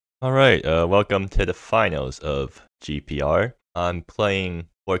Alright, welcome to the finals of GPR. I'm playing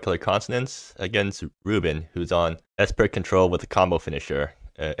 4-color Consonance against Reuben, who's on Esper control with a combo finisher,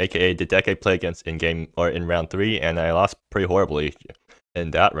 aka the deck I play against in round 3, and I lost pretty horribly in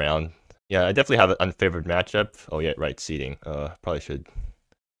that round. Yeah, I definitely have an unfavored matchup. Oh yeah, right, seeding. Probably should.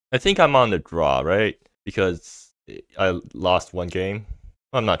 I think I'm on the draw, right? Because I lost one game.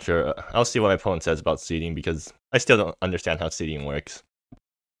 I'm not sure. I'll see what my opponent says about seeding because I still don't understand how seeding works.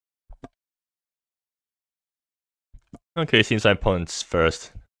 Okay, seems my opponent's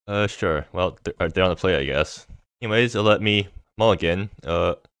first. Sure. Well, they're on the play, I guess. Anyways, let me mulligan.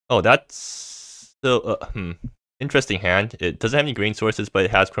 Oh, that's still, interesting hand. It doesn't have any green sources, but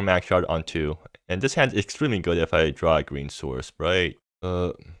it has Chromatic Shard on 2. And this hand's extremely good if I draw a green source, right?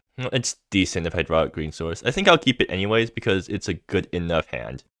 It's decent if I draw a green source. I think I'll keep it anyways because it's a good enough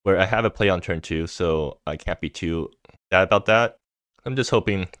hand. Where I have a play on turn 2, so I can't be too sad about that. I'm just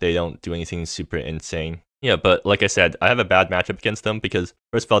hoping they don't do anything super insane. Yeah, but like I said, I have a bad matchup against them because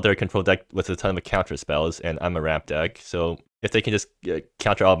first of all, they're a control deck with a ton of counter spells, and I'm a ramp deck. So if they can just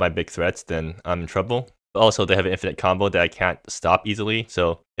counter all my big threats, then I'm in trouble. But also, they have an infinite combo that I can't stop easily.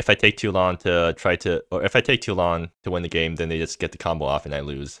 So if I take too long to if I take too long to win the game, then they just get the combo off and I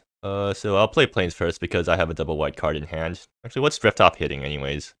lose. So I'll play Plains first because I have a double white card in hand. Actually, what's Drift Off hitting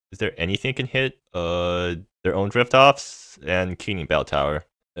anyways? Is there anything it can hit? Their own Drift Offs and Keening Bell Tower.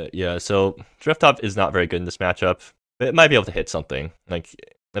 Yeah, so Drift Off is not very good in this matchup, but it might be able to hit something. Like,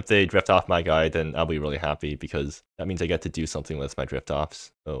 if they drift off my guy, then I'll be really happy because that means I get to do something with my drift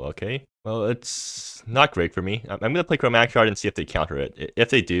offs. Oh, okay. Well, it's not great for me. I'm going to play Chromatic Shard and see if they counter it. If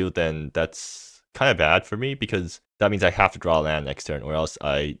they do, then that's kind of bad for me because that means I have to draw a land next turn or else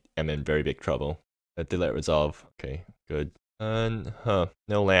I am in very big trouble. They let it resolve. Okay, good. And,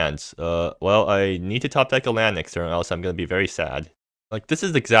 no lands. Well, I need to top deck a land next turn or else I'm going to be very sad. Like, this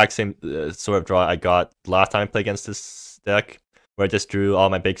is the exact same sort of draw I got last time I played against this deck, where I just drew all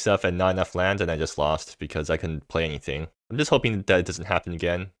my big stuff and not enough lands, and I just lost because I couldn't play anything. I'm just hoping that it doesn't happen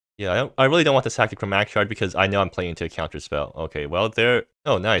again. Yeah, I really don't want to sack the Chromatic Shard because I know I'm playing into a counter spell. Okay, well, they're...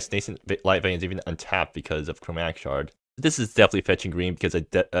 Oh, nice. Nascent Light Vein is even untapped because of Chromatic Shard. This is definitely fetching green because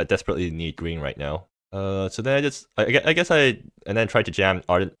I desperately need green right now. So then I guess I then tried to jam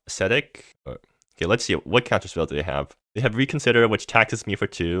Ardent Ascetic. Okay, let's see. What counter spell do they have? They have Reconsider, which taxes me for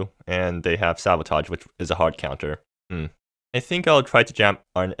 2, and they have Sabotage, which is a hard counter. I think I'll try to jam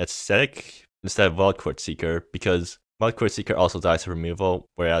Ardent Ascetic instead of Wild Quartz Seeker, because Wild Quartz Seeker also dies to removal,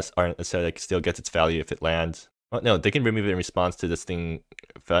 whereas Ardent Ascetic still gets its value if it lands. Oh, no, they can remove it in response to this thing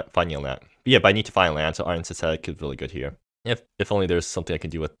finding a land. But yeah, but I need to find a land, so Ardent Ascetic is really good here. If only there's something I can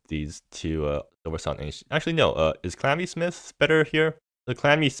do with these two Silver Sun. Actually, no, is Calamity Smith better here? The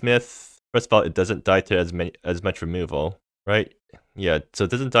Calamity Smith... First of all, it doesn't die to as much removal, right? Yeah, so it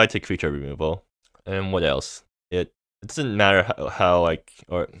doesn't die to creature removal. And what else? It doesn't matter how like,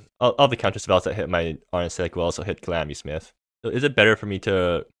 or all the counter spells that hit my Ardent Ascetic will also hit Calamity Smith. So is it better for me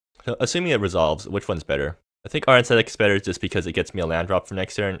to, assuming it resolves, which one's better? I think Ardent Ascetic is better just because it gets me a land drop for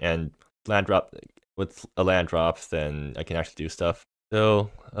next turn, and with a land drop, then I can actually do stuff.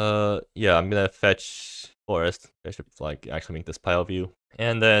 So, yeah, I'm gonna fetch Forest. I should like actually make this pile view,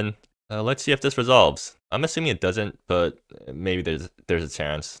 and then. Let's see if this resolves. I'm assuming it doesn't, but maybe there's a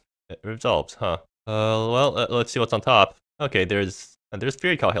chance. It resolves, huh? Well, let's see what's on top. Okay, there's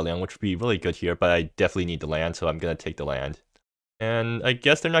Fury Call Helion, which would be really good here, but I definitely need the land, so I'm gonna take the land. And I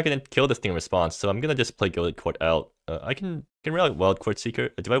guess they're not gonna kill this thing in response, so I'm gonna just play Gilded Court out. I can run out Wild Quartz Seeker.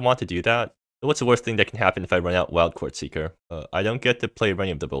 Do I want to do that? What's the worst thing that can happen if I run out Wild Quartz Seeker? I don't get to play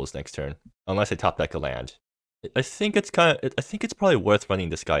Running of the Bulls next turn, unless I top deck a land. I think it's probably worth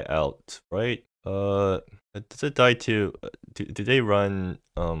running this guy out, right? Does it die to? Do they run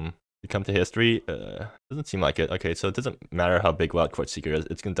Become to History? Doesn't seem like it. Okay, so it doesn't matter how big Wild Quartz Seeker is.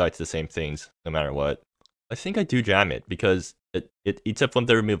 It's gonna die to the same things no matter what. I think I do jam it because it eats up one of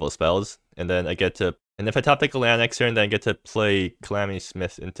the removal spells, and then I get to. And if I top deck a land next turn, then I get to play Calamity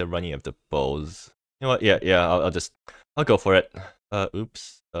Smith into Running of the Bulls. You know what? Yeah. I'll go for it.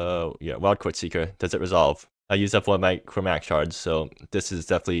 Oops. Yeah. Wild Quartz Seeker. Does it resolve? I used up one of my Chromatic Shards, so this is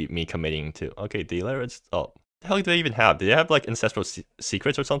definitely me committing to. Okay, dealer. Oh, the hell do they even have? Do they have like Ancestral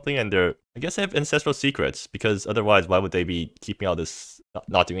Secrets or something? And I guess they have Ancestral Secrets because otherwise, why would they be keeping all this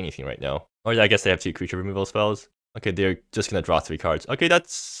not doing anything right now? Or I guess they have 2 creature removal spells. Okay, they're just gonna draw 3 cards. Okay,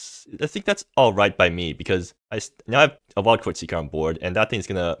 I think that's all right by me because now I have a Wild Quartz Seeker on board, and that thing's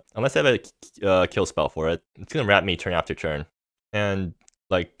gonna, unless I have a kill spell for it, it's gonna wrap me turn after turn, and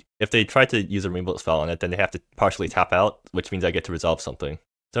like. If they try to use a removal spell on it, then they have to partially tap out, which means I get to resolve something.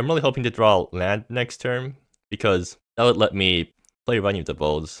 So I'm really hoping to draw land next turn, because that would let me play Running with the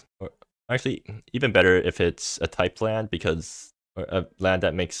Bulls. Or actually, even better if it's a type land, because or a land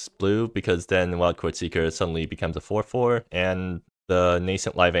that makes blue, because then Wild Court Seeker suddenly becomes a 4/4, and the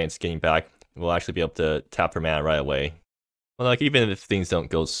Nascent Live Ants getting back will actually be able to tap her mana right away. Well, like, even if things don't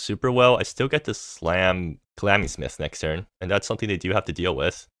go super well, I still get to slam Calamity Smith next turn, and that's something they do have to deal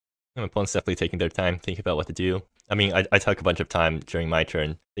with. My opponent's definitely taking their time thinking about what to do. I mean, I took a bunch of time during my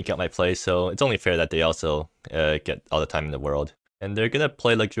turn thinking out my play, so it's only fair that they also get all the time in the world. And they're gonna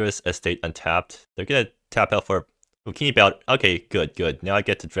play Luxurious Estate untapped. They're gonna tap out for Ukini Belt. Okay, good. Now I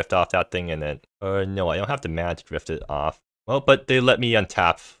get to drift off that thing, and then... Or no, I don't have the mana to drift it off. Well, but they let me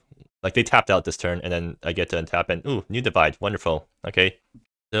untap. Like, they tapped out this turn, and then I get to untap, and ooh, new divide, wonderful. Okay,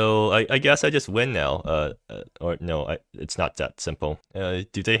 so I guess I just win now. Or no, it's not that simple.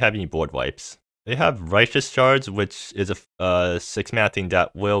 Do they have any board wipes? They have Righteous Shards, which is a 6-mana thing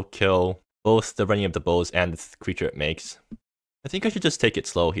that will kill both the Running of the Bulls and the creature it makes. I think I should just take it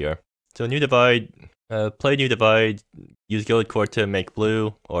slow here. So new divide, play new divide, use Gilded Court to make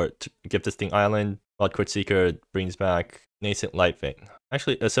blue, or to give this thing island. Wild Court Seeker brings back Nascent Light Vein.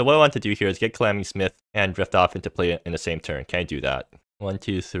 Actually, so what I want to do here is get Calamity Smith and drift off into play in the same turn. Can I do that? 1,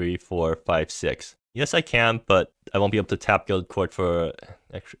 2, 3, 4, 5, 6. Yes, I can, but I won't be able to tap Gilded Court for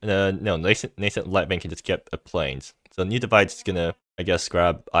extra. No, Nascent Light Vein can just get a plains. So new divide's gonna, I guess,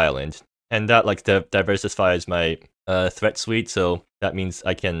 grab island, and that like diversifies my threat suite. So that means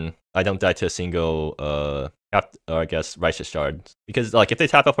I don't die to a single or I guess Righteous Shard, because like if they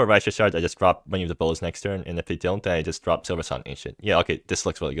tap up for Righteous Shard, I just drop Running of the Bulls next turn, and if they don't, then I just drop Silversun Ancient. Yeah, okay, this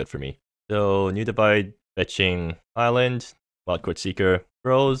looks really good for me. So new divide, fetching island, Wild Court Seeker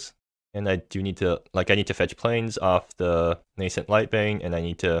throws, and I do need to I need to fetch plains off the Nascent Light Vein, and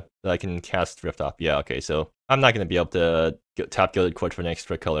I can cast Drift Off. Yeah, okay, so I'm not gonna be able to tap Gilded Court for an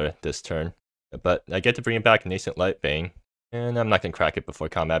extra color this turn, but I get to bring it back Nascent Light Vein. And I'm not going to crack it before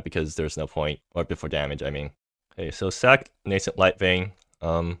combat because there's no point, or before damage, I mean. Okay, so sack Nascent Light Vein.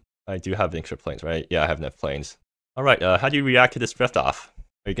 I do have extra planes, right? Yeah, I have enough planes. Alright, how do you react to this drift off?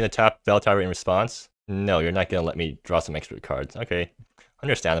 Are you going to tap Bell Tower in response? No, you're not going to let me draw some extra cards. Okay,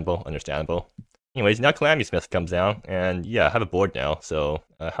 understandable. Anyways, now Calamity Smith comes down, and yeah, I have a board now, so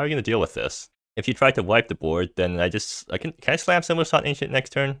how are you going to deal with this? If you try to wipe the board, then can I slam Silversun Ancient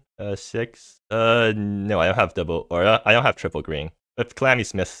next turn? 6. No, I don't have double, or I don't have triple green. If Calamity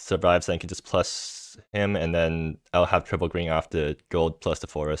Smith survives, then I can just plus him, and then I'll have triple green off the gold plus the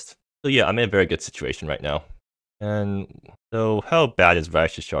forest. So yeah, I'm in a very good situation right now. And so how bad is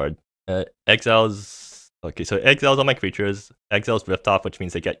Righteous Shard? Exiles. Okay, so exiles all my creatures. Exiles Rift Off, which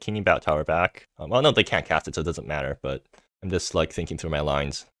means they get Keening Bat Tower back. Well, no, they can't cast it, so it doesn't matter. But I'm just like thinking through my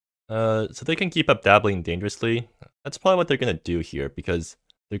lines. So they can keep up dabbling dangerously. That's probably what they're gonna do here, because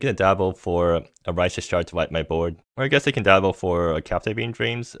they're gonna dabble for a Righteous Shard to wipe my board. Or I guess they can dabble for a Captivating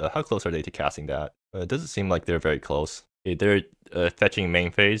Dreams. How close are they to casting that? It doesn't seem like they're very close. Okay, they're fetching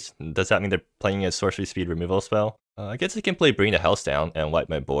main phase. Does that mean they're playing a sorcery speed removal spell? I guess they can play Bring the House Down and wipe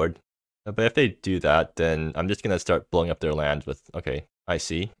my board. But if they do that, then I'm just gonna start blowing up their land with, okay, I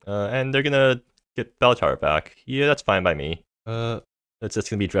see. And they're gonna get Bell Tower back. Yeah, that's fine by me. It's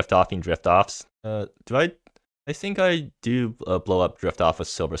just gonna be drift offing drift offs. I think I do blow up drift off with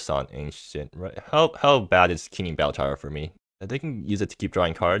Silversun Ancient, right? How bad is Keening Bell Tower for me? They can use it to keep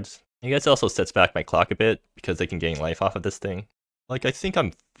drawing cards. I guess it also sets back my clock a bit because they can gain life off of this thing. Like, I think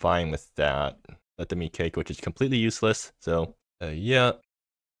I'm fine with that. Let them eat cake, which is completely useless. So yeah.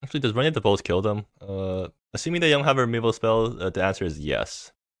 Actually, does Running of the Bulls kill them? Assuming they don't have a removal spell, the answer is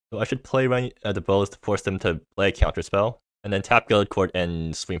yes. So I should play Running of the Bulls to force them to play a counter spell. And then tap Gilded Court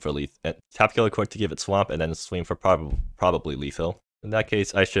and swing for lethal. Tap Gilded Court to give it swamp, and then swing for probably lethal. In that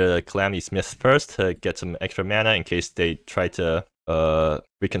case, I should Calamity Smith first to get some extra mana in case they try to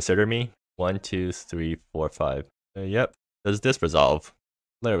reconsider me. 1, 2, 3, 4, 5. Yep. Does this resolve?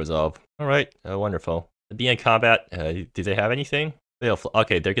 Let it resolve. Alright, wonderful. To be in combat, do they have anything?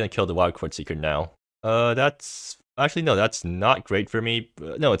 Okay, they're gonna kill the Wild Court Seeker now. That's... Actually, no, that's not great for me.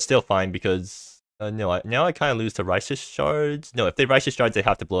 No, it's still fine because... no, now I kind of lose to Righteous Shards. No, if they Righteous Shards, they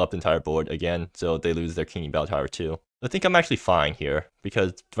have to blow up the entire board again, so they lose their Keening Bell Tower too. I think I'm actually fine here,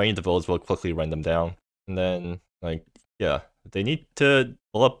 because Running the Bulls will quickly run them down. And then, like, yeah, they need to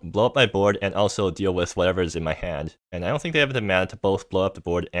blow up my board and also deal with whatever is in my hand. And I don't think they have the mana to both blow up the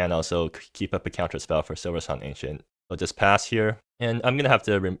board and also keep up a counter spell for Silversun Ancient. So just pass here, and I'm gonna have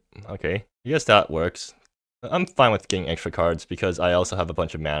to okay, I guess that works. I'm fine with getting extra cards because I also have a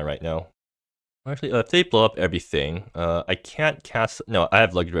bunch of mana right now. Actually, if they blow up everything, I can't cast... No, I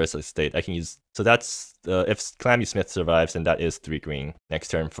have Luxurious Estate. I can use... So that's... if Calamity Smith survives, then that is 3 green next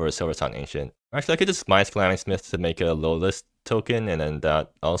turn for Silversun Ancient. Actually, I could just minus Calamity Smith to make a low list token, and then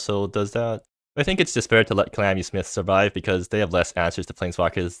that also does that. I think it's just better to let Calamity Smith survive because they have less answers to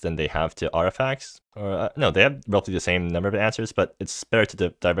Planeswalkers than they have to artifacts. Or no, they have roughly the same number of answers, but it's better to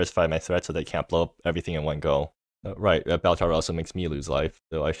diversify my threat so they can't blow up everything in one go. Right, Baltar also makes me lose life,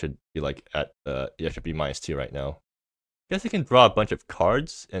 so I should be like at I should be -2 right now. Guess they can draw a bunch of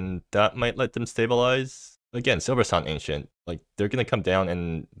cards, and that might let them stabilize. Again, Silversun Ancient, like they're gonna come down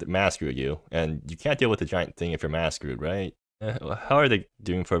and mana screw you, and you can't deal with the giant thing if you're mana screwed, right? How are they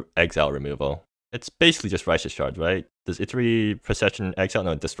doing for exile removal? It's basically just Righteous Shard, right? Does Itery Procession exile?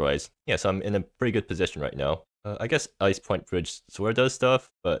 No, it destroys. Yeah, so I'm in a pretty good position right now. I guess Ice Point Bridge Sword does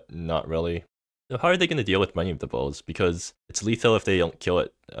stuff, but not really. So how are they going to deal with Money of the Bulls? Because it's lethal if they don't kill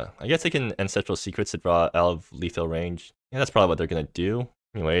it. I guess they can Ancestral Secrets to draw out of lethal range. Yeah, that's probably what they're going to do.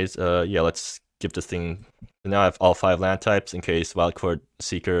 Anyways, yeah, let's give this thing... So now I have all 5 land types in case Wildcard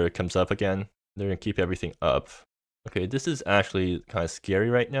Seeker comes up again. They're going to keep everything up. Okay, this is actually kind of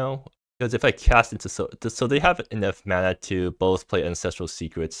scary right now. Because if I cast into... So they have enough mana to both play Ancestral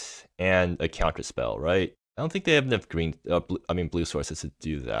Secrets and a counter spell, right? I don't think they have enough blue sources to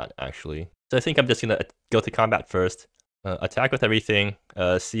do that, actually. So I think I'm just going to go to combat first, attack with everything,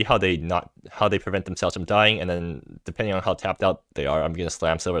 see how they prevent themselves from dying, and then depending on how tapped out they are, I'm going to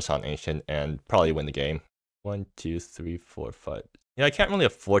slam Silversun Ancient and probably win the game. 1, 2, 3, 4, 5... Yeah, I can't really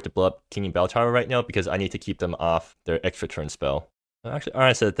afford to blow up King Bell Tower right now because I need to keep them off their extra turn spell. Actually,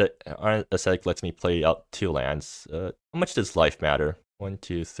 Iron Ascetic lets me play out 2 lands. How much does life matter? 1,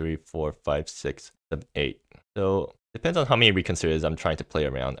 2, 3, 4, 5, 6, 7, 8. So, depends on how many Reconsiders I'm trying to play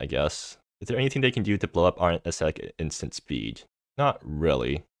around, I guess. Is there anything they can do to blow up Iron Ascetic instant speed? Not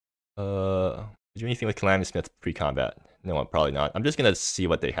really. Is there anything with Calamity Smith pre-combat? No, probably not. I'm just gonna see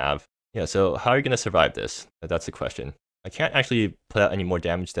what they have. Yeah, so how are you gonna survive this? That's the question. I can't actually put out any more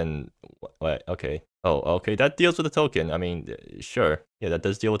damage than... What? Okay. Oh, okay, that deals with the token. I mean, sure. Yeah, that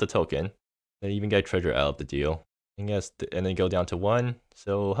does deal with the token. They even get treasure out of the deal. I guess, and then go down to 1.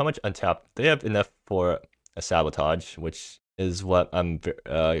 So how much untapped? They have enough for a sabotage, which is what I'm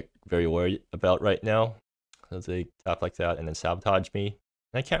very worried about right now. So they tap like that and then sabotage me.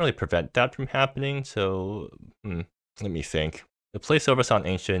 And I can't really prevent that from happening, so let me think. The play Silversun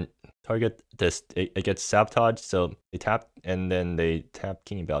Ancient, target this, it gets sabotaged, so they tap and then they tap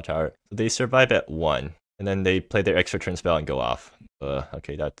King Bell Tower. So they survive at 1, and then they play their extra turn spell and go off.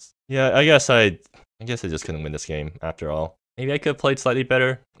 Okay, that's... Yeah, I guess I just couldn't win this game after all. Maybe I could have played slightly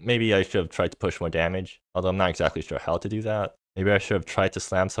better. Maybe I should have tried to push more damage, although I'm not exactly sure how to do that. Maybe I should have tried to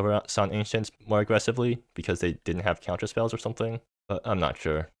slam Silversun Ancients more aggressively because they didn't have counter spells or something, but I'm not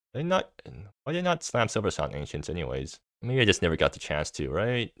sure. Why did they not slam Silversun Ancients anyways? Maybe I just never got the chance to,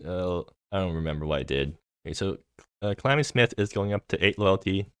 right? I don't remember what I did. Okay, so Calamity Smith is going up to 8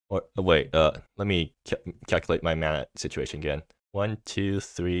 loyalty. Or wait, let me calculate my mana situation again. 1, 2,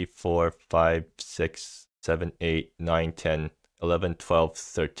 3, 4, 5, 6, 7, 8, 9, 10, 11, 12,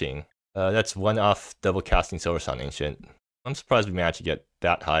 13. That's 1 off double casting Silversun Ancient. I'm surprised we managed to get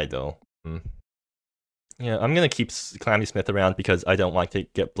that high though. Yeah, I'm gonna keep Calamity Smith around because I don't want to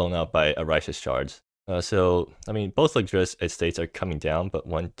get blown out by a Righteous Shards. So, I mean, both luxurious estates are coming down, but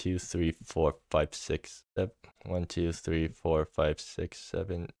 1, 2, 3, 4, 5, 6, 7. 1, 2, 3, 4, 5, 6,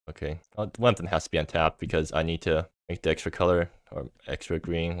 7. Okay. One of them has to be untapped because I need to make the extra color or extra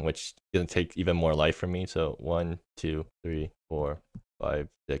green, which is going to take even more life from me. So 1, 2, 3, 4, 5,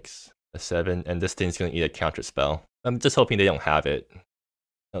 6, 7. And this thing's going to eat a counter spell. I'm just hoping they don't have it.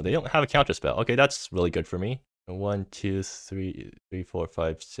 No, they don't have a counter spell. Okay, that's really good for me. 1, 2, 3, 4,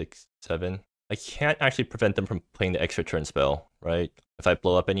 5, 6, 7. I can't actually prevent them from playing the extra turn spell, right? If I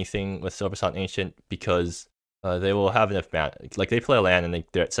blow up anything with Silversun Ancient, because they will have enough mana. Like, they play a land and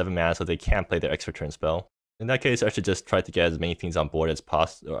they're at 7 mana, so they can't play their extra turn spell. In that case, I should just try to get as many things on board as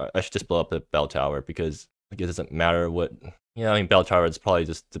possible. Or I should just blow up the Bell Tower, because like, it doesn't matter what... Yeah, I mean, Bell Tower is probably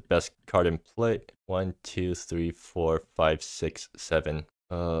just the best card in play. 1, 2, 3, 4, 5, 6, 7.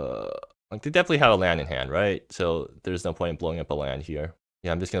 Like, they definitely have a land in hand, right? So there's no point in blowing up a land here.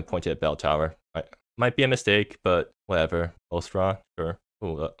 Yeah, I'm just going to point it at Bell Tower. Might be a mistake, but whatever. Ulstra, sure.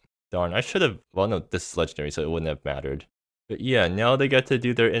 Ooh, darn, I should have... Well, no, this is legendary, so it wouldn't have mattered. But yeah, now they get to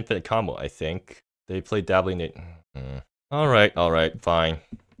do their infinite combo, I think. They play Dabbling... Alright, fine.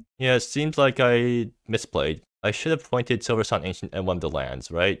 Yeah, it seems like I misplayed. I should have pointed Silversun Ancient at one of the lands,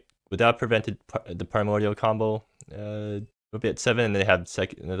 right? Would that have prevented the Primordial combo? Would be at 7 and they have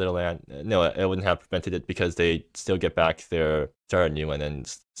another land. No, it wouldn't have prevented it because they still get back their start new and then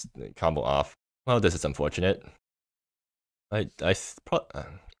combo off. Well, this is unfortunate. Was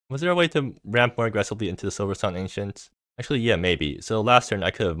there a way to ramp more aggressively into the Silversun Ancient? Actually, yeah, maybe. So last turn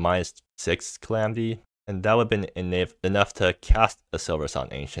I could have -6 Calamity, And that would have been enough to cast a Silver Sun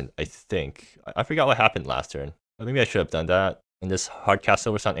Ancient, I think. I forgot what happened last turn. But maybe I should have done that. And this hard cast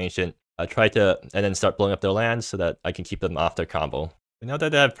Silver Sun Ancient, try to, and then start blowing up their lands so that I can keep them off their combo. But now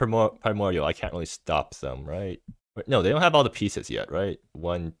that they have Primordial, I can't really stop them, right? No, they don't have all the pieces yet, right?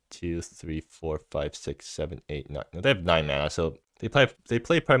 1, 2, 3, 4, 5, 6, 7, 8, 9. No, they have 9 mana, so they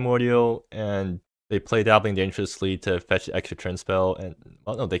play Primordial and they play Dabbling Dangerously to fetch the extra turn spell, and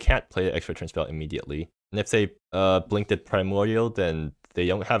well, no, they can't play the extra turn spell immediately. And if they blinked it Primordial, then they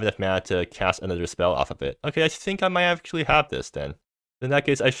don't have enough mana to cast another spell off of it. Okay, I think I might actually have this then. In that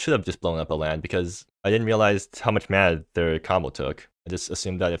case, I should have just blown up a land because I didn't realize how much mana their combo took. I just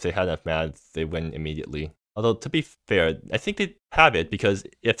assumed that if they had enough mana, they win immediately. Although, to be fair, I think they have it, because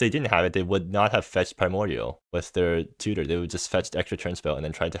if they didn't have it, they would not have fetched Primordial with their tutor. They would just fetch the extra turn spell and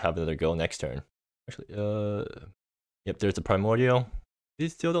then try to have another go next turn. Actually, yep, there's a Primordial.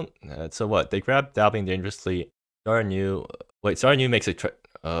 These still don't, so what? They grab Dabbling Dangerously, Star New. Wait, Star New makes it,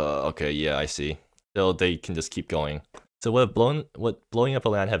 okay, yeah, I see. So they can just keep going. So would blowing up a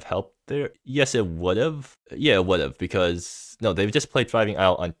land have helped there? Yes, it would have. Yeah, it would have, because no, they've just played Thriving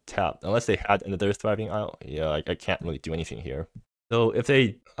Isle untapped. Unless they had another Thriving Isle, yeah, I can't really do anything here. So if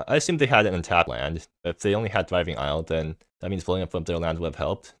I assume they had an untapped land. If they only had Thriving Isle, then that means blowing up one of their lands would have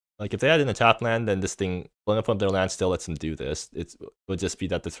helped. Like if they had an untapped land, then this thing blowing up one of their lands still lets them do this. It would just be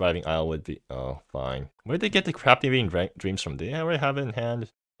that the Thriving Isle would be. Oh, fine. Where did they get the Captivating Dreams from? Do they already have it in hand?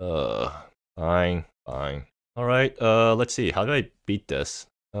 Fine. Alright, let's see. How do I beat this?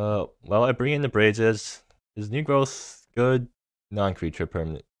 Well, I bring in the Brazes. Is New Growth good? Non-creature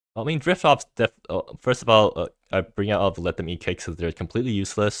permanent. I mean, Drift Ops, first of all, I bring out all the Let Them Eat Cakes because they're completely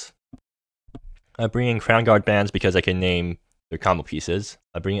useless. I bring in Crown Guard Bands because I can name their combo pieces.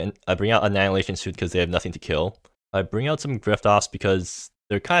 I bring out Annihilation Suit because they have nothing to kill. I bring out some Drift Offs because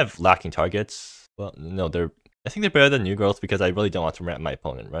they're kind of lacking targets. Well, no, I think they're better than New Growth because I really don't want to ramp my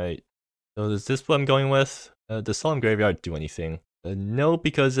opponent, right? So is this what I'm going with? Does Solemn Graveyard do anything? No,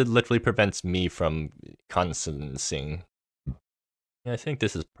 because it literally prevents me from consonancing. Yeah, I think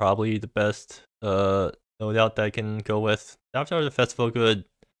this is probably the best loadout that I can go with. After the Festival good,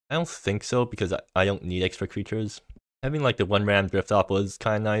 I don't think so, because I don't need extra creatures. Having like the 1-ram Drift Op was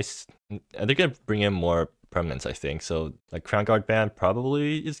kind of nice. And they're going to bring in more permanents, I think. So like Crown Guard Band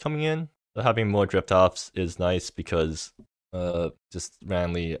probably is coming in. So having more Drift Ops is nice because just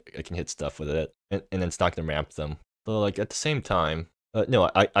randomly I can hit stuff with it, and then it's not gonna ramp them. So like at the same time, no,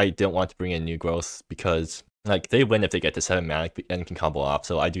 I don't want to bring in New Growth because like they win if they get to 7 mana and can combo off.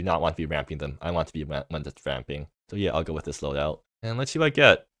 So I do not want to be ramping them. I want to be one that's ramping. So yeah, I'll go with this loadout. And let's see what I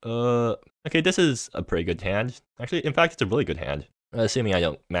get. Okay, this is a pretty good hand. Actually, in fact, it's a really good hand. Assuming I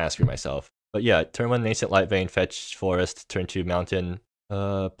don't mana screw myself. But yeah, turn 1 Nascent Light Vein, fetch Forest, turn 2 Mountain.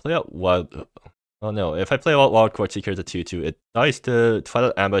 Play out Wild. Oh no, if I play Wild Court Seeker as a 2/2, it dies to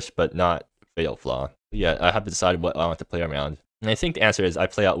Twilight Ambush, but not Fatal Flaw. Yeah, I have to decide what I want to play around. And I think the answer is I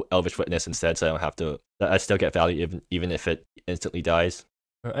play out Elvish Witness instead, so I don't have to. I still get value even if it instantly dies.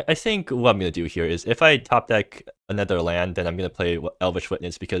 I think what I'm going to do here is if I top deck another land, then I'm going to play Elvish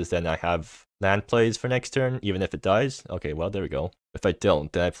Witness because then I have land plays for next turn, even if it dies. Okay, well, there we go. If I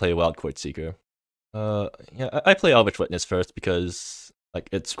don't, then I play Wild Court Seeker. Yeah, I play Elvish Witness first because like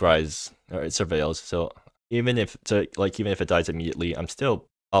it scries or it surveils. So even if it dies immediately, I'm still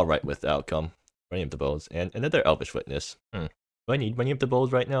alright with the outcome. Many of the Bowls and another Elvish Witness. Do I need many of the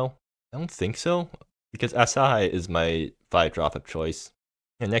Bowls right now? I don't think so, because Asahi is my 5-drop of choice.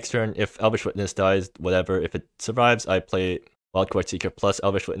 And next turn, if Elvish Witness dies, whatever, if it survives, I play Wild Court Seeker plus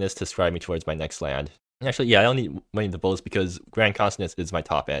Elvish Witness to scry me towards my next land. And actually, yeah, I don't need many of the Bowls because Grand Consonance is my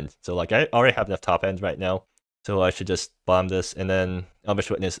top end. So like I already have enough top ends right now. So I should just bomb this, and then Elvish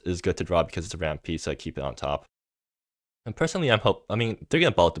Witness is good to draw because it's a ramp piece, so I keep it on top. And personally, I mean, they're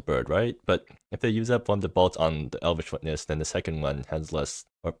gonna bolt the bird, right? But if they use up one of the bolts on the Elvish Witness, then the second one has less,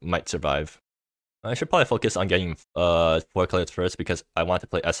 or might survive. I should probably focus on getting 4 colors first because I want to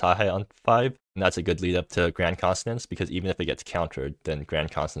play Asahi on 5, and that's a good lead up to Grand Consonance because even if it gets countered, then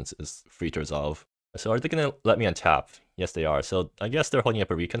Grand Consonance is free to resolve. So are they gonna let me untap? Yes, they are. So I guess they're holding up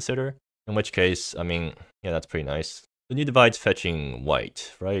a Reconsider. In which case, I mean, yeah, that's pretty nice. The New Divide's fetching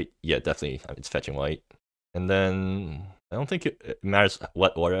white, right? Yeah, definitely, it's fetching white. And then, I don't think it matters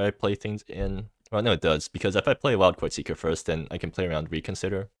what order I play things in. Well, no, it does, because if I play Wild Court Seeker first, then I can play around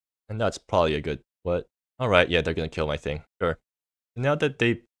Reconsider. And that's probably a good, what? Alright, yeah, they're gonna kill my thing, sure. Now that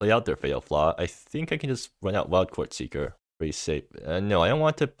they play out their Fatal Flaw, I think I can just run out Wild Court Seeker. Pretty safe. No, I don't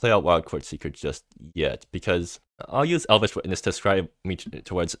want to play out Wild Court Seeker just yet, because I'll use Elvish Witness to scry me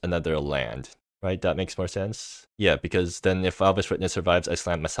towards another land. Right, that makes more sense? Yeah, because then if Elvish Witness survives, I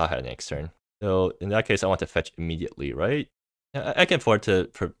slam Masaha next turn. So in that case, I want to fetch immediately, right? I can afford to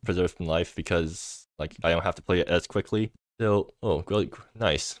preserve some life because like I don't have to play it as quickly. So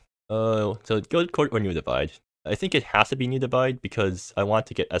nice. So Gilded Court or New Divide. I think it has to be New Divide because I want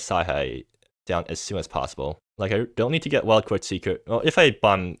to get Asahi down as soon as possible. Like I don't need to get Wild Court Seeker. Well, if I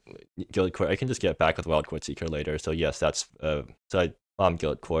bomb Gilded Court, I can just get back with Wild Court Seeker later. So yes, that's so I bomb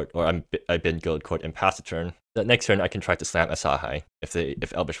Gilded Court, or I've been Gilded Court and pass the turn. That next turn I can try to slam Asahi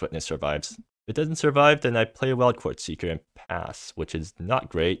if Elvish Witness survives. If it doesn't survive, then I play Wild Court Seeker and pass, which is not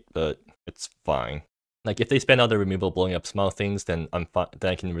great, but it's fine. Like if they spend all their removal blowing up small things, then I'm fine.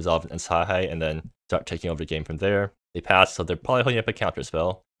 Then I can resolve an Asahi and then start taking over the game from there. They pass, so they're probably holding up a counter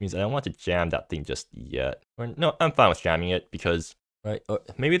spell. Means I don't want to jam that thing just yet. Or no, I'm fine with jamming it because or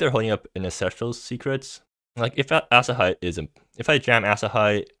maybe they're holding up an Ancestral Secrets. Like if Asahi if I jam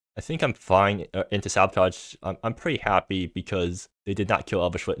Asahi, I think I'm fine into Sabotage. I'm pretty happy because they did not kill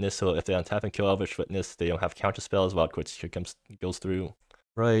Elvish Witness. So if they untap and kill Elvish Witness, they don't have counter spells. Wild Court Seeker goes through.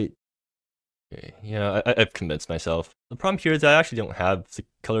 Right. Okay. Yeah, I've convinced myself. The problem here is I actually don't have the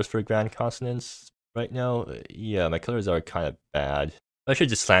colors for Grand Consonance right now. Yeah, my colors are kind of bad. I should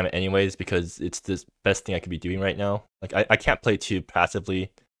just slam it anyways because it's the best thing I could be doing right now. Like I can't play too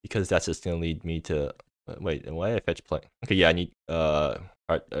passively because that's just gonna lead me to wait. Why did I fetch play? Okay, yeah, I need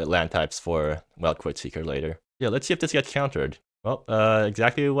land types for Wild Court Seeker later. Yeah, let's see if this gets countered. Well,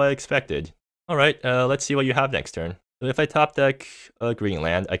 exactly what I expected. All right, let's see what you have next turn. So if I top deck a green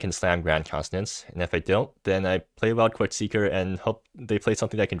land, I can slam Grand Consonance, and if I don't, then I play Wild Court Seeker and hope they play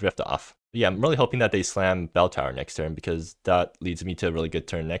something that I can drift off. But yeah, I'm really hoping that they slam Bell Tower next turn because that leads me to a really good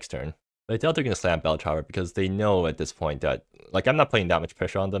turn next turn. But I doubt they're going to slam Bell Tower because they know at this point that, like, I'm not putting that much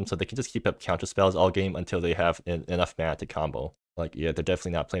pressure on them, so they can just keep up counter spells all game until they have enough mana to combo. Like, yeah, they're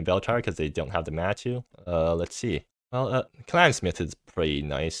definitely not playing Bell Tower because they don't have the mana to. Let's see. Well, Calamity Smith is pretty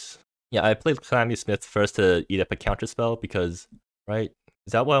nice. Yeah, I played Calamity Smith first to eat up a counter spell because, right?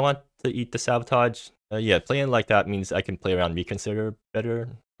 Is that what I want to eat the Sabotage? Yeah, playing like that means I can play around Reconsider better,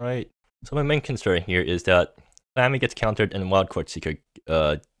 right? So my main concern here is that Calamity gets countered and Wild Court Seeker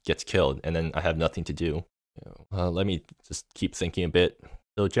gets killed, and then I have nothing to do. Let me just keep thinking a bit.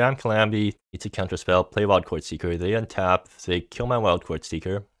 So jam Calamity, eats a counter spell, play Wild Court Seeker, they untap, they kill my Wild Court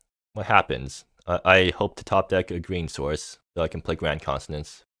Seeker. What happens? I hope to top deck a green source so I can play Grand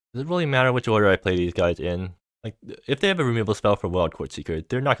Consonance. Does it really matter which order I play these guys in? Like, if they have a removal spell for Wild Court Seeker,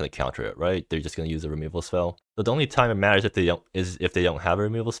 they're not going to counter it, right? They're just going to use a removal spell. So the only time it matters is if they don't have a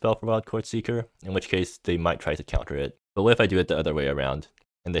removal spell for Wild Court Seeker, in which case they might try to counter it. But what if I do it the other way around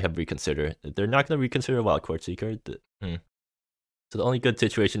and they have Reconsider? They're not going to Reconsider Wild Court Seeker. So the only good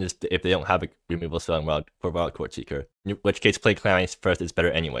situation is if they don't have a removal spell for Wild Court Seeker, in which case play Calamity first is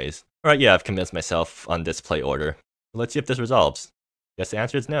better anyways. Alright, yeah, I've convinced myself on this play order. So let's see if this resolves. Guess the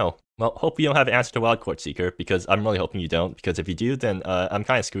answer is no. Well, hope you don't have an answer to Wild Court Seeker, because I'm really hoping you don't, because if you do, then I'm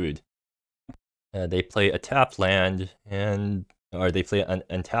kind of screwed. They play a tapped land, or they play an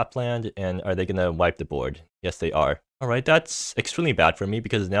untapped land, and are they going to wipe the board? Yes, they are. Alright, that's extremely bad for me,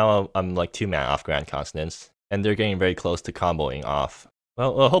 because now I'm like 2 mana off Grand Consonance, and they're getting very close to comboing off.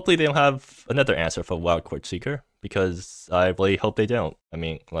 Well, hopefully they don't have another answer for Wild Court Seeker, because I really hope they don't. I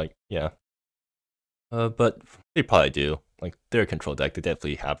mean, like, yeah. But they probably do. Like, they're a control deck, they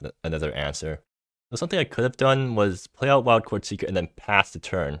definitely have another answer. So something I could have done was play out Wild Court Seeker and then pass the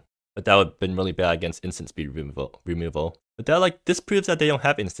turn. But that would have been really bad against instant speed removal. But that, this proves that they don't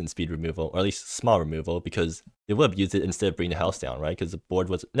have instant speed removal, or at least small removal, because they would have used it instead of bringing the house down, right? Because the board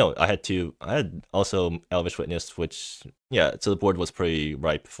was... No, I had also Elvish Witness, which... Yeah, so the board was pretty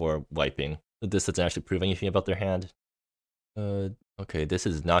ripe for wiping. But this doesn't actually prove anything about their hand. Okay, this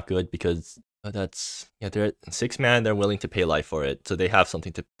is not good because... that's... Yeah, they're at 6 mana, they're willing to pay life for it. So they have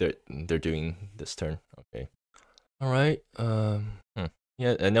something to... They're doing this turn. Okay. Alright,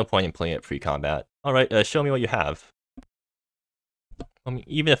 yeah, no point in playing it pre-combat. Alright, show me what you have. I mean,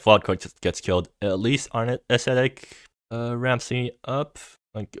 even if Wild Court gets killed, at least Aren't Ascetic ramps me up.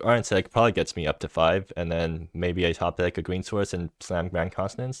 Like, Aren't Ascetic probably gets me up to 5, and then maybe I top deck a green source and slam Grand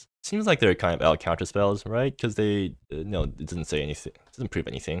Consonance. Seems like they're kind of out counter spells, right? Because they... no, it doesn't say anything. It doesn't prove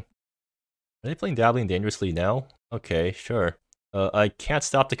anything. Are they playing Dabbling Dangerously now? Okay, sure. I can't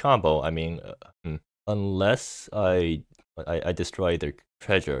stop the combo. I mean, unless I destroy their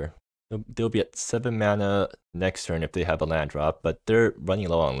treasure. They'll be at 7 mana next turn if they have a land drop, but they're running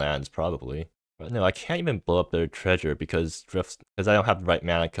low on lands probably. But no, I can't even blow up their treasure because I don't have the right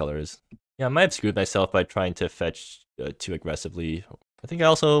mana colors. Yeah, I might have screwed myself by trying to fetch too aggressively. I think I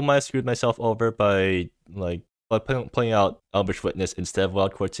also might have screwed myself over by playing out Elvish Witness instead of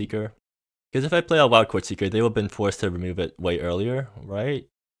Wild Court Seeker. Because if I play out Wild Court Seeker, they would have been forced to remove it way earlier, right?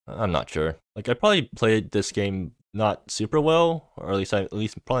 I'm not sure. Like, I probably played this game not super well, or at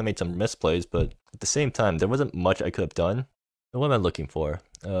least probably made some misplays, but at the same time, there wasn't much I could have done. So what am I looking for?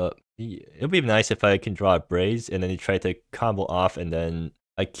 It would be nice if I can draw a Braze, and then you try to combo off, and then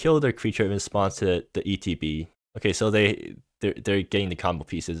I kill their creature in response to the ETB. Okay, so they're getting the combo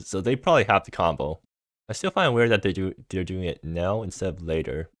pieces, so they probably have the combo. I still find it weird that they're doing it now instead of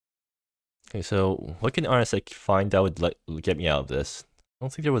later. Okay, so what can RSX find that would get me out of this? I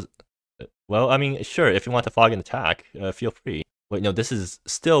don't think there was. Well, I mean, sure, if you want to fog an attack, feel free. Wait, no, this is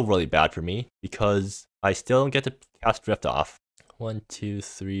still really bad for me because I still don't get to cast Drift Off. 1, 2,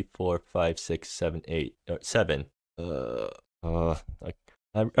 3, 4, 5, 6, 7, 8, or 7. Like,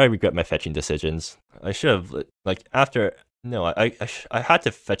 I regret my fetching decisions. I should have like after. No, I had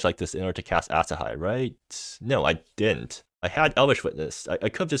to fetch like this in order to cast Asahai, right? No, I didn't. I had Elvish Witness. I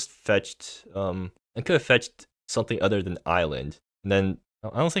could have just fetched I could have fetched something other than Island. And then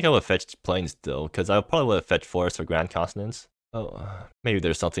I don't think I would have fetched Plains though, because I probably would have fetched Forest or Grand Consonance. Oh, maybe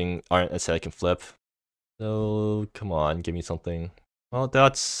there's something that I can flip. So come on, give me something. Well,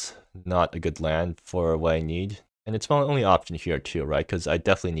 that's not a good land for what I need. And it's my only option here too, right? Because I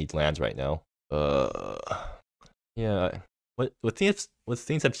definitely need lands right now. Yeah. What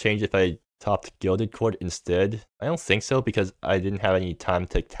things have changed if I topped Gilded Court instead? I don't think so because I didn't have any time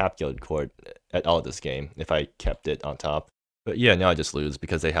to tap Gilded Court at all this game if I kept it on top. But yeah, now I just lose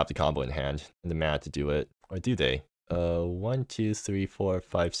because they have the combo in hand and the mana to do it. Or do they? 1, 2, 3, 4,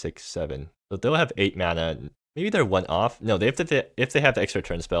 5, 6, 7. So they'll have 8 mana. Maybe they're 1 off. No, if they have the extra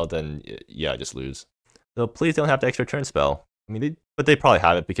turn spell, then yeah, I just lose. So please don't have the extra turn spell. I mean, but they probably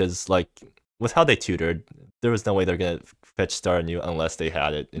have it because like with how they tutored, there was no way they're gonna fetch Star New unless they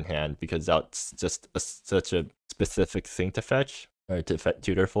had it in hand because that's just such a specific thing to fetch or to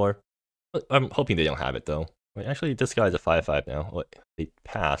tutor for. But I'm hoping they don't have it though. Wait, actually, this guy's a 5/5 now. What? They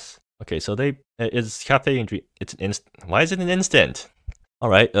pass. Okay, so is Cafe Injury. It's an instant. Why is it an instant? All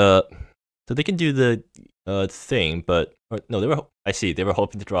right. So they can do the thing, but no, I see. They were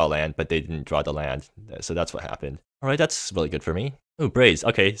hoping to draw a land, but they didn't draw the land. So that's what happened. All right, that's really good for me. Oh, Braze.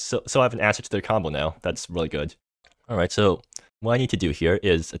 Okay, so I have an answer to their combo now. That's really good. All right, so what I need to do here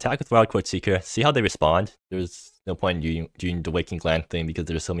is attack with Wild Court Seeker, see how they respond. There's no point in doing the Waking Land thing because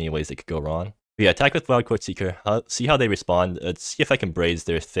there's so many ways it could go wrong. But yeah, attack with Wild Court Seeker, see how they respond, see if I can Braze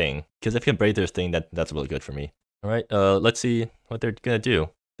their thing. Because if I can Braze their thing, that's really good for me. All right, let's see what they're gonna do.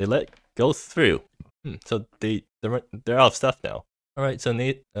 They let go through. So they're out of stuff now. All right, so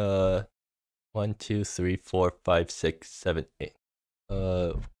Nate, 1, 2, 3, 4, 5, 6, 7, 8.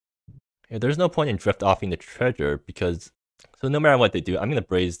 Yeah, there's no point in drift offing the treasure because so no matter what they do, I'm gonna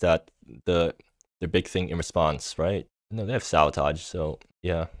Braze that their big thing in response, right? No, they have sabotage, so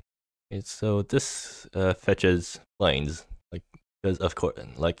yeah. Okay, so this fetches planes, like because of course,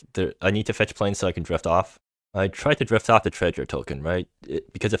 like I need to fetch planes so I can drift off. I try to drift off the treasure token, right?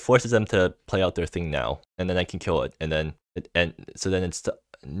 Because it forces them to play out their thing now, and then I can kill it, and then so then it's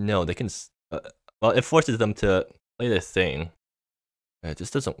no, they can. Well, it forces them to play their thing. It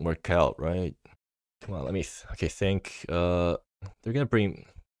just doesn't work out, right? Come on, let me think. They're gonna bring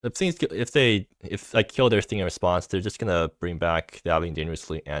if I kill their thing in response, they're just gonna bring back Dabbling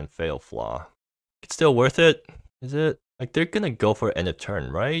Dangerously and Fatal Flaw. It's still worth it, is it? Like they're gonna go for end of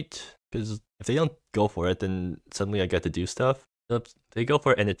turn, right? Because if they don't go for it, then suddenly I get to do stuff. If they go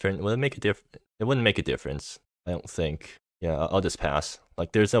for end of turn, will it make a difference? It wouldn't make a difference, I don't think. Yeah, I'll just pass.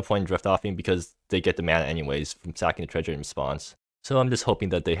 Like there's no point in drift offing because they get the mana anyways from sacking the treasure in response. So I'm just hoping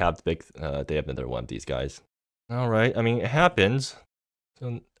that they have they have another one of these guys. All right, I mean it happens.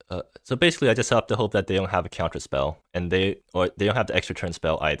 So basically, I just have to hope that they don't have a counter spell, and they don't have the extra turn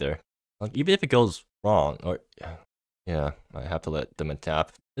spell either. Like even if it goes wrong, or yeah, I have to let them untap.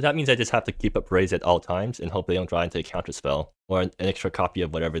 So that means I just have to keep up Braze at all times and hope they don't draw into a counter spell or an extra copy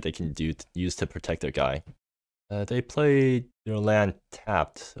of whatever they can use to protect their guy. They play their land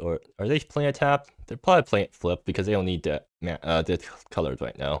tapped, or are they playing it tapped? They're probably playing it flipped because they don't need the colors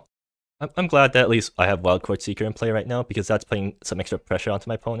right now. I'm glad that at least I have Wild Court Seeker in play right now because that's putting some extra pressure onto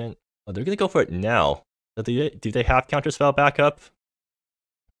my opponent. Oh, they're gonna go for it now. So do they have counterspell backup?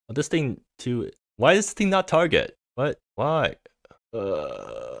 Oh, this thing too. Why is this thing not target? What? Why?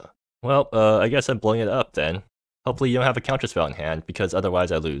 Well, I guess I'm blowing it up then. Hopefully you don't have a counterspell in hand because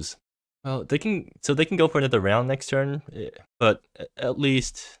otherwise I lose. Well, they can go for another round next turn, but at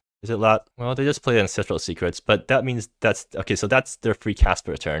least is it lot? Well, they just play Ancestral Secrets, but that means that's okay. So that's their free cast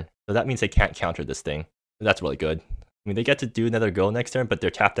per turn. So that means they can't counter this thing. That's really good. I mean, they get to do another go next turn, but they're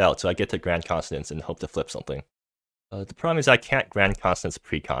tapped out, so I get to Grand Consonance and hope to flip something. The problem is I can't Grand Consonance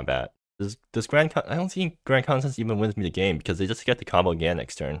pre-combat. Does I don't think Grand Consonance even wins me the game because they just get the combo again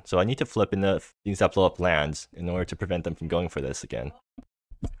next turn. So I need to flip in the things that blow up lands in order to prevent them from going for this again.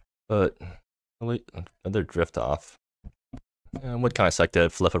 But wait, another drift off. Would kind of suck to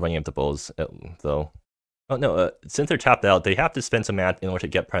flip a running up the bulls though. Oh no, since they're tapped out, they have to spend some mana in order to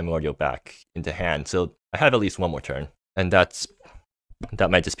get Primordial back into hand. So I have at least one more turn, and that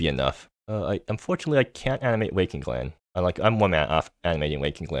might just be enough. Unfortunately, I can't animate Waking Glen. I'm 1 mana off animating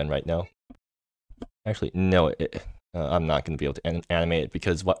Waking Glen right now. Actually, no, I'm not going to be able to animate it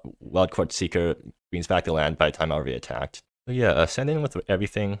because Wild Quartz Seeker brings back the land by the time I already attacked. So yeah, send in with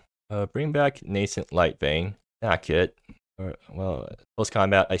everything. Bring back Nascent Light Vein, sack it. Well, post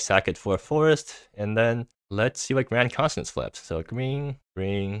combat, I sack it for a forest, and then let's see what Grand Consonance flips. So green,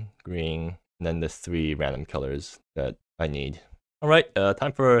 green, green, and then the 3 random colors that I need. Alright,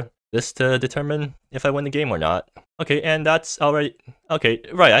 time for this to determine if I win the game or not. Okay, and that's already... Okay,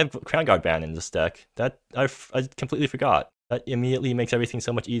 right, I have Crown Guard ban in this deck. That I completely forgot. That immediately makes everything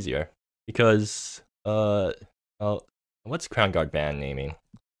so much easier. Because, what's Crown Guard ban naming?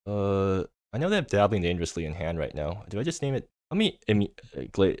 I know they have Dabbling Dangerously in hand right now. Do I just name it? How many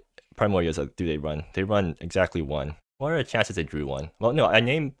Primordials do they run? They run exactly 1. What are the chances they drew 1? Well, no, I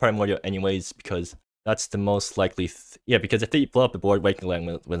named Primordial anyways because that's the most likely... yeah, because if they blow up the board, Waking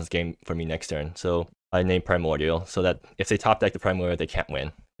Glen wins the game for me next turn. So I named Primordial so that if they top deck the Primordial, they can't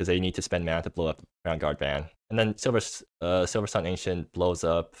win because they need to spend mana to blow up Crown Guard ban. And then Silver Sun Ancient blows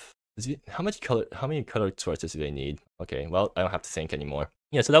up... how many colored sources do they need? Okay, well, I don't have to think anymore.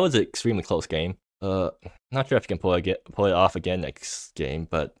 Yeah, so that was an extremely close game. Not sure if I can pull it off again next game,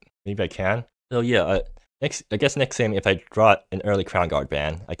 but maybe I can. So yeah, I guess next game, if I draw an early Crown Guard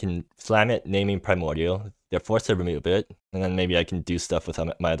ban, I can slam it, naming Primordial. They're forced to remove it, and then maybe I can do stuff with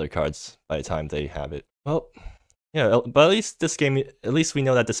my other cards by the time they have it. Well, yeah, but at least this game, at least we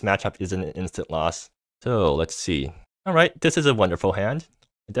know that this matchup isn't an instant loss. So let's see. All right, this is a wonderful hand.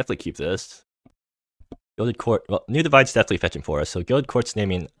 I definitely keep this. Gilded Court, well, New Divide's definitely fetching for us, so Gilded Court's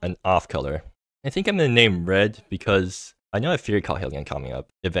naming an off color. I think I'm going to name red because I know I have Fury Call Hellion coming up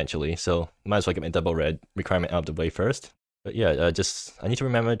eventually, so might as well get my double red requirement out of the way first. But yeah, I need to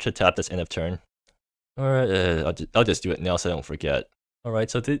remember to tap this end of turn. Alright, I'll just do it now so I don't forget. Alright,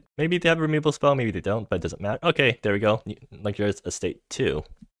 so maybe they have a removal spell, maybe they don't, but it doesn't matter. Okay, there we go. Like there's a state 2.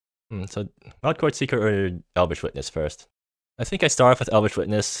 So Wild Quartz Seeker or Elvish Witness first. I think I start off with Elvish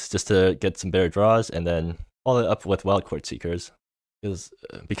Witness just to get some better draws, and then follow it up with Wild Quartz Seekers.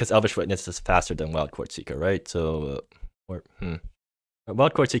 Because Elvish Witness is faster than Wild Quartz Seeker, right? So,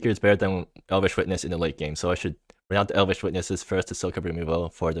 Wild Quartz Seeker is better than Elvish Witness in the late game, so I should run out the Elvish Witnesses first to soak up removal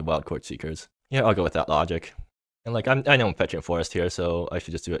for the Wild Quartz Seekers. Yeah, I'll go with that logic. And like, I know I'm fetching a forest here, so I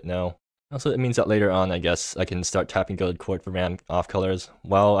should just do it now. Also, it means that later on, I guess, I can start tapping Gilded Court for random off colors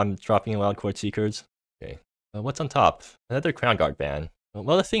while I'm dropping Wild Quartz Seekers. Okay. What's on top? Another Crown Guard ban.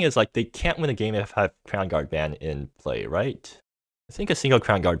 Well, the thing is, like, they can't win a game if I have Crown Guard ban in play, right? I think a single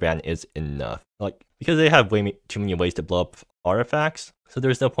Crown Guard ban is enough. Like, because they have way too many ways to blow up artifacts, so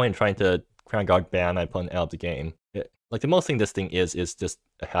there's no point in trying to Crown Guard ban my opponent out of the game. Like, the most thing this thing is just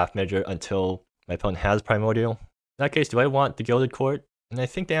a half measure until my opponent has Primordial. In that case, do I want the Gilded Court? And I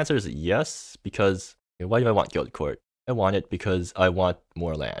think the answer is yes, because why do I want Gilded Court? I want it because I want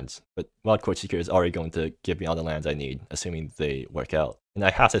more lands, but Wild Quartz Seeker is already going to give me all the lands I need, assuming they work out. And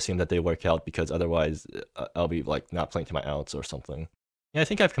I have to assume that they work out because otherwise I'll be like not playing to my outs or something. Yeah, I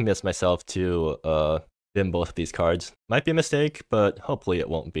think I've convinced myself to bin both of these cards. Might be a mistake, but hopefully it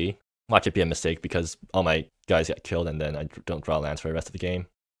won't be. Watch it be a mistake because all my guys get killed and then I don't draw lands for the rest of the game.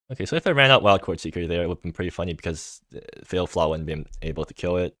 Okay, so if I ran out Wild Quartz Seeker there, it would have been pretty funny because Fatal Flaw wouldn't be able to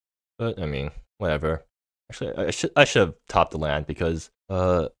kill it. But I mean, whatever. Actually, I should have topped the land because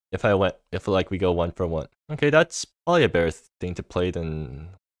if we go 1 for 1. Okay, that's probably a better thing to play than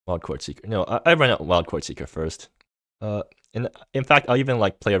Wild Quartz Seeker. No, I run out Wild Quartz Seeker first. And in fact, I'll even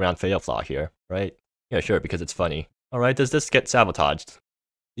like play around Fatal Flaw here, right? Yeah, sure, because it's funny. Alright, does this get sabotaged?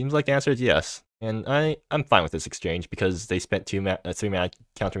 Seems like the answer is yes. And I'm fine with this exchange because they spent 3 mana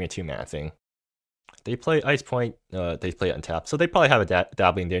countering a 2 mana thing. They play Ice Point, they play it untapped, so they probably have a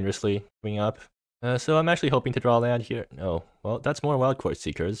Dabbling Dangerously coming up. So I'm actually hoping to draw land here. No, well, that's more Wild Quartz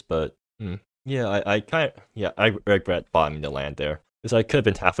Seekers, but yeah, I regret bottoming the land there because I could have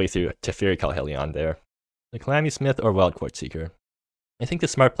been halfway through to Fury Call Hellion there. The Calamity Smith or Wild Quartz Seeker. I think the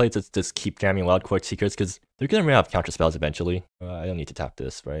smart play is just keep jamming Wild Quartz Seekers because they're gonna run out of counter spells eventually. I don't need to tap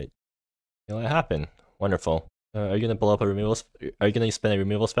this, right? You know, it happened. Wonderful. Are you gonna blow up a removal? Are you gonna spend a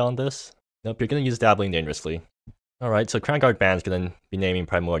removal spell on this? Nope, you're gonna use Dabbling Dangerously. All right, so Crown Guard Band's gonna be naming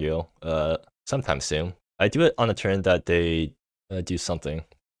Primordial sometime soon. I do it on a turn that they do something.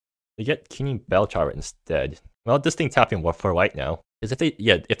 they get King Bell Tower instead. Well, this thing's tapping for white now. Because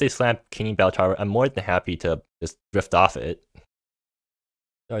if they slam King Bell Tower, I'm more than happy to just drift off it.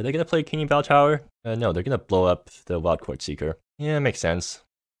 So are they gonna play King Bell Tower? No, they're gonna blow up the Wild Court Seeker. Yeah, makes sense.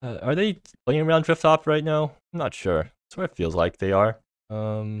 Are they playing around drift off right now? I'm not sure. That's what it feels like they are.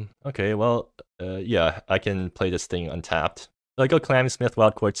 Okay, well, yeah, I can play this thing untapped. So I go Calamity Smith,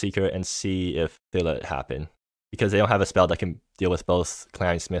 Wild Court Seeker, and see if they let it happen. Because they don't have a spell that can deal with both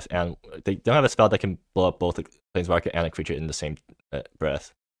Calamity Smith and... They don't have a spell that can blow up both a Planeswalker and a creature in the same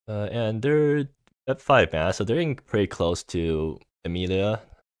breath. And they're at 5 mana, so they're getting pretty close to Amelia.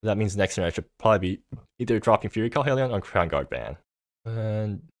 That means next turn I should probably be either dropping Fury Call Hellion or Crown Guard Ban.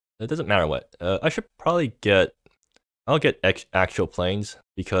 And it doesn't matter what. I should probably get... I'll get actual planes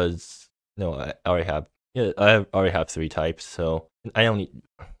because... No, I already have... Yeah, I already have 3 types, so I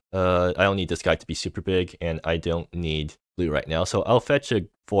don't need this guy to be super big, and I don't need blue right now. So I'll fetch a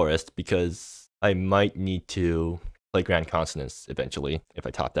forest because I might need to play Grand Consonance eventually if I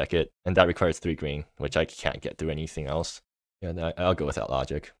top deck it, and that requires 3 green, which I can't get through anything else. Yeah, I'll go with that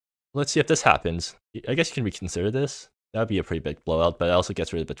logic. Let's see if this happens. I guess you can reconsider this. That would be a pretty big blowout, but it also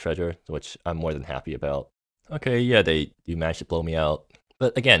gets rid of the treasure, which I'm more than happy about. Okay, yeah, they do manage to blow me out.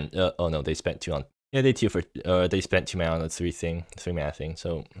 But again, oh no, they spent 2 on... Yeah, they spent 2 mana on the 3 mana thing,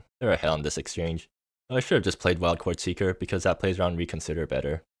 so they're ahead on this exchange. I should have just played Wild Court Seeker, because that plays around Reconsider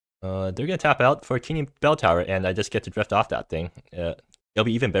better. They're gonna tap out for King Bell Tower, and I just get to drift off that thing. It'll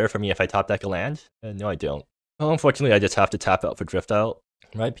be even better for me if I top deck a land. No, I don't. Well, unfortunately, I just have to tap out for drift out,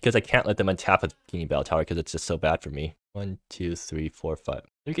 right? Because I can't let them untap a King Bell Tower, because it's just so bad for me. 1, 2, 3, 4, 5.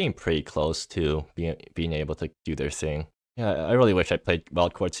 They're getting pretty close to being able to do their thing. Yeah, I really wish I played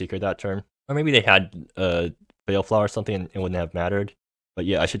Wild Court Seeker that turn. Or maybe they had Baleflower or something and it wouldn't have mattered. But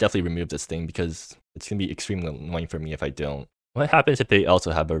yeah, I should definitely remove this thing because it's going to be extremely annoying for me if I don't. What happens if they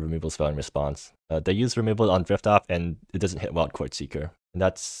also have a removal spell in response? They use removal on Drift Off and it doesn't hit Wild Court Seeker. And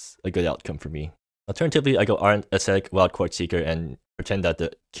that's a good outcome for me. Alternatively, I go Aesthetic, Wild Court Seeker, and pretend that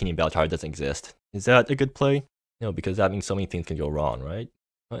the King Bell Tower doesn't exist. Is that a good play? No, because that means so many things can go wrong, right?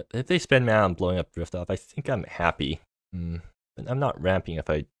 But if they spend mana on blowing up Drift Off, I think I'm happy. But I'm not ramping if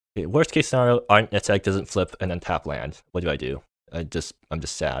I... Okay, worst case scenario, Aesthetic doesn't flip and then tap land. What do? I'm just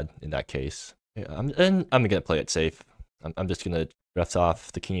sad in that case. Yeah, I'm gonna play it safe. I'm just gonna drift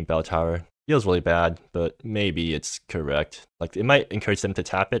off the King Bell Tower. Feels really bad, but maybe it's correct. Like, it might encourage them to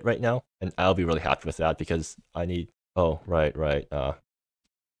tap it right now, and I'll be really happy with that because I need... Oh, right.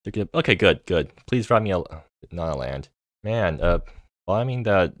 Okay, good. Please drop me not a land. Man, bombing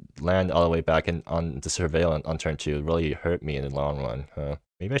that land all the way back on the Surveillance on turn 2 really hurt me in the long run, huh?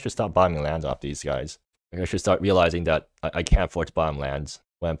 Maybe I should stop bombing lands off these guys. Like, I should start realizing that I can't afford to bomb lands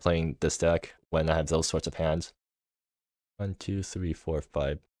when I'm playing this deck, when I have those sorts of hands. 1, 2, 3, 4,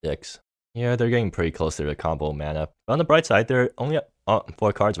 5, 6. Yeah, they're getting pretty close to the combo mana. But on the bright side, they're only at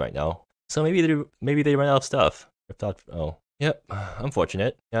 4 cards right now. So maybe they run out of stuff. I thought, oh. Yep,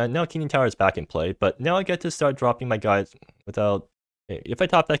 unfortunate. Now King Tower is back in play, but now I get to start dropping my guys without... If I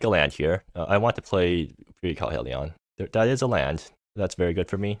top deck a land here, I want to play Fury Call Hellion. That is a land. That's very good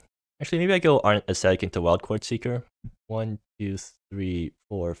for me. Actually, maybe I go Aesthetic into Wild Court Seeker. 1, 2, 3,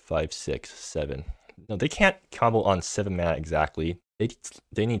 4, 5, 6, 7. No, they can't combo on 7 mana exactly.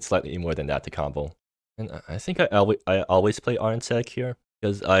 They need slightly more than that to combo. And I think I always play Aesthetic here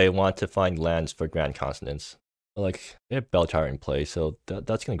because I want to find lands for Grand Consonance. Like, they have Bell Tower in play, so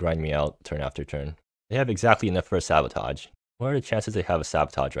that's going to grind me out turn after turn. They have exactly enough for a Sabotage. What are the chances they have a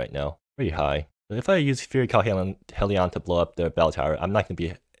Sabotage right now? Pretty high. But if I use Fury Call Hellion to blow up their Bell Tower, I'm not going to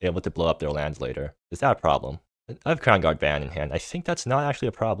be able to blow up their lands later. Is that a problem? I have Crown Guard Ban in hand. I think that's not actually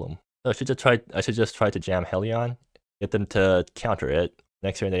a problem. So I should just try to jam Hellion, get them to counter it.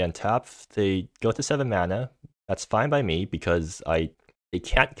 Next turn they untap, they go to 7 mana. That's fine by me because they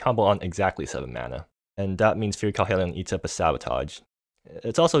can't combo on exactly 7 mana. And that means Fury Call Hellion eats up a Sabotage.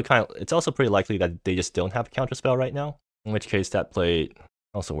 It's also pretty likely that they just don't have a counterspell right now. In which case that play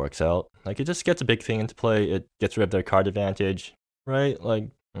also works out. Like, it just gets a big thing into play, it gets rid of their card advantage, right? Like,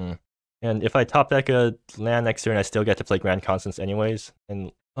 And if I top deck a land next turn, I still get to play Grand Consonance anyways.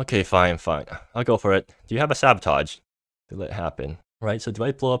 And okay, fine. I'll go for it. Do you have a Sabotage to let it happen? Right, so do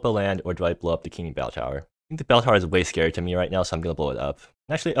I blow up a land or do I blow up the King Bell Tower? I think the Bell Tower is way scary to me right now, so I'm gonna blow it up.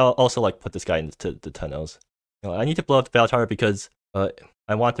 And actually, I'll also like put this guy into the tunnels. I need to blow up the Bell Tower because I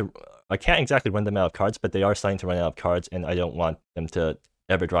can't exactly run them out of cards, but they are starting to run out of cards, and I don't want them to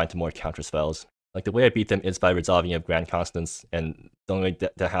ever draw into more counter spells. Like, the way I beat them is by resolving a Grand Consonance, and the only way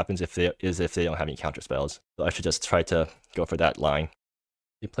that happens if they don't have any counter spells. So I should just try to go for that line.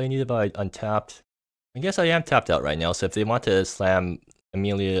 They play Need Divide untapped. I guess I am tapped out right now, so if they want to slam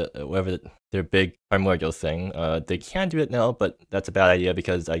Amelia, whatever their big primordial thing. They can do it now, but that's a bad idea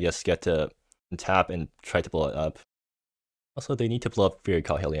because I guess get to tap and try to blow it up. Also, they need to blow up Fury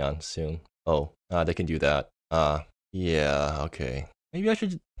Calhelion soon. Oh, they can do that. Yeah, okay. Maybe I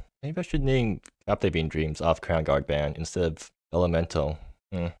should name Captive Beam Dreams off Crown Guard Band instead of Elemental.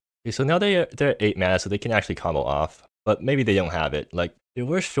 Okay, so now they're 8 mana, so they can actually combo off. But maybe they don't have it. Like, they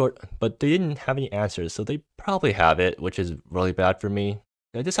were short, but they didn't have any answers, so they probably have it, which is really bad for me.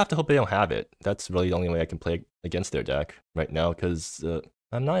 I just have to hope they don't have it. That's really the only way I can play against their deck right now, because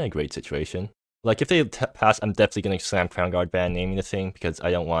I'm not in a great situation. Like, if they pass, I'm definitely going to slam Crown Guard Band naming the thing, because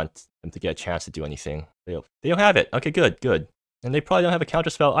I don't want them to get a chance to do anything. They don't have it. Okay, good. And they probably don't have a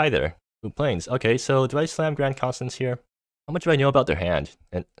counterspell either. Blue Plains. Okay, so do I slam Grand Consonance here? How much do I know about their hand?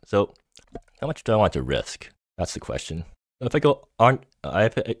 And so, how much do I want to risk? That's the question. If I go Ardent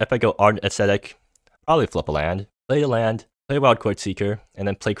Aesthetic, probably flip a land, play the land, play Wild Court Seeker, and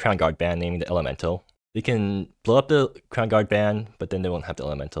then play Crown Guard Band naming the Elemental. They can blow up the Crown Guard Band, but then they won't have the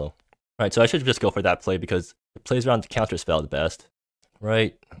Elemental. Right, so I should just go for that play because it plays around the counterspell the best.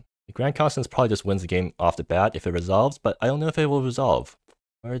 Right, the Grand Consonance probably just wins the game off the bat if it resolves, but I don't know if it will resolve.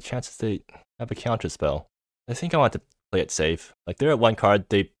 What are the chances they have a counterspell? I think I want to play it safe. Like, they're at 1 card,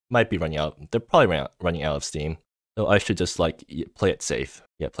 they might be running out. They're probably running out of steam. So I should just, like, play it safe.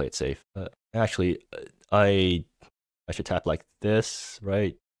 Yeah, play it safe. Actually, I should tap like this,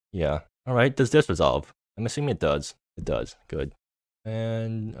 right? Yeah. Alright, does this resolve? I'm assuming it does. It does. Good.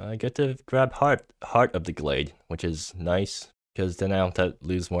 And I get to grab Heart of the Glade, which is nice, because then I don't have to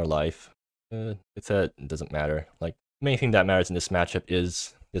lose more life. It's that it doesn't matter. Like, the main thing that matters in this matchup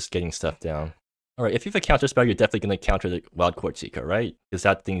is just getting stuff down. Alright, if you have a counterspell, you're definitely going to counter the Wild Court Seeker, right? Because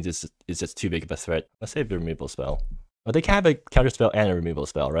that thing is just too big of a threat. Let's say the removal spell. Well, they can have a counterspell and a removal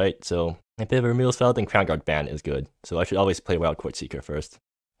spell, right? So if they have a removal spell, then Crown Guard Band is good. So I should always play Wild Court Seeker first.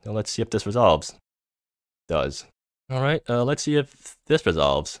 Now let's see if this resolves. It does. Alright, let's see if this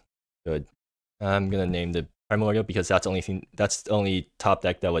resolves. Good. I'm going to name the Primordial because that's the only top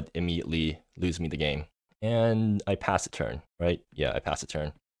deck that would immediately lose me the game. And I pass a turn, right? Yeah, I pass a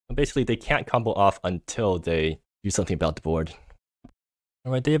turn. Basically, they can't combo off until they do something about the board.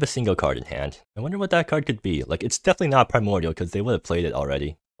 Alright, they have a single card in hand. I wonder what that card could be. Like, it's definitely not Primordial because they would have played it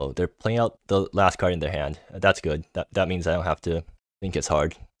already. Oh, they're playing out the last card in their hand. That's good. That means I don't have to think it's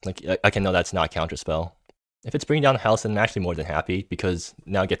hard. Like, I can know that's not Counterspell. If it's bringing down a house, then I'm actually more than happy because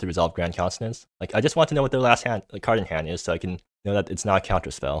now I get to resolve Grand Consonance. Like, I just want to know what their last card in hand is so I can know that it's not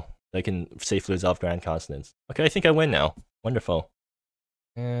Counterspell. So I can safely resolve Grand Consonance. Okay, I think I win now. Wonderful.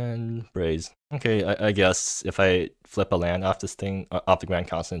 And Braze. Okay, I guess if I flip a land off this thing, off the Grand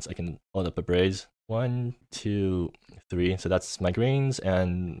Consonance, I can hold up a Braze. 1, 2, 3. So that's my greens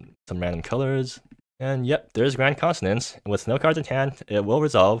and some random colors. And yep, there's Grand Consonance. With no cards in hand, it will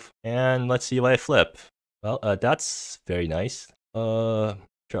resolve. And let's see what I flip. Well, that's very nice. Sure,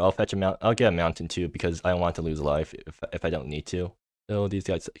 I'll fetch a mount. I'll get a mountain too because I don't want to lose life if I don't need to. So these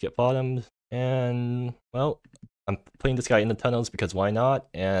guys get bottomed. And, well, I'm putting this guy in the tunnels because why not?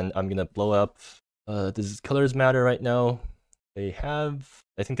 And I'm gonna blow up. Does colors matter right now? I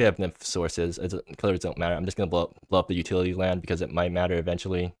think they have enough sources. Colors don't matter. I'm just gonna blow up the utility land because it might matter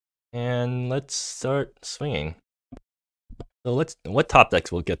eventually. And let's start swinging. So what top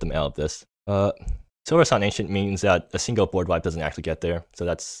decks will get them out of this? Silver Sun Ancient means that a single board wipe doesn't actually get there, so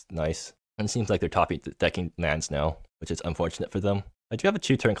that's nice. And it seems like they're top decking lands now, which is unfortunate for them. I do have a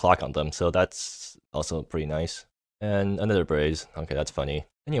 2-turn clock on them, so that's also pretty nice. And another Braze. Okay, that's funny.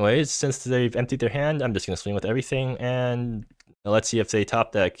 Anyways, since they've emptied their hand, I'm just going to swing with everything, and let's see if they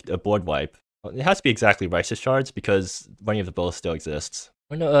top deck a board wipe. Well, it has to be exactly Righteous Shards, because one of the both still exists.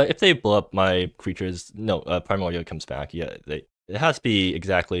 Or no, if they blow up my creatures, no, Primordial comes back. Yeah, it has to be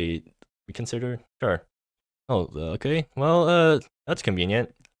exactly reconsider. Sure. Oh, okay. Well, that's convenient.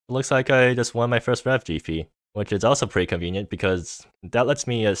 It looks like I just won my first REV GP, which is also pretty convenient because that lets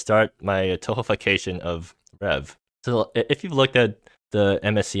me start my tohofication of REV. So if you've looked at the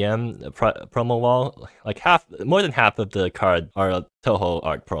MSCM promo wall, like more than half of the card are Toho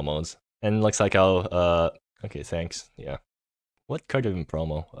art promos. And it looks like I'll, okay, thanks, yeah. What card even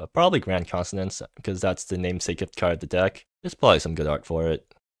promo? Probably Grand Consonance, because that's the namesake gift card of the deck. There's probably some good art for it.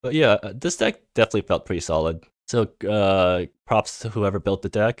 But yeah, this deck definitely felt pretty solid. So props to whoever built the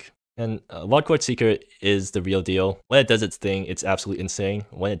deck. And Wild Court Seeker is the real deal. When it does its thing, it's absolutely insane.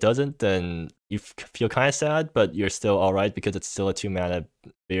 When it doesn't, then you feel kind of sad, but you're still alright because it's still a 2-mana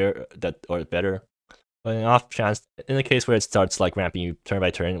bear or better. But in off chance, in the case where it starts like ramping you turn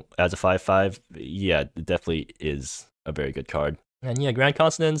by turn as a 5/5, yeah, it definitely is a very good card. And yeah, Grand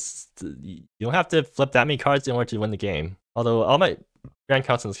Consonance, you don't have to flip that many cards in order to win the game. Although all my Grand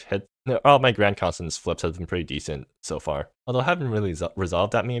Consonance all my Grand Consonance flips have been pretty decent so far. Although I haven't really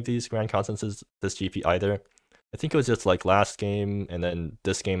resolved that many of these Grand Consonances this GP either. I think it was just like last game, and then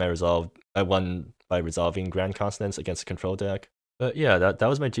this game I won by resolving Grand Consonance against a control deck. But yeah, that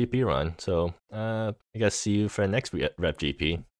was my GP run. So I guess see you for the next Rev GP.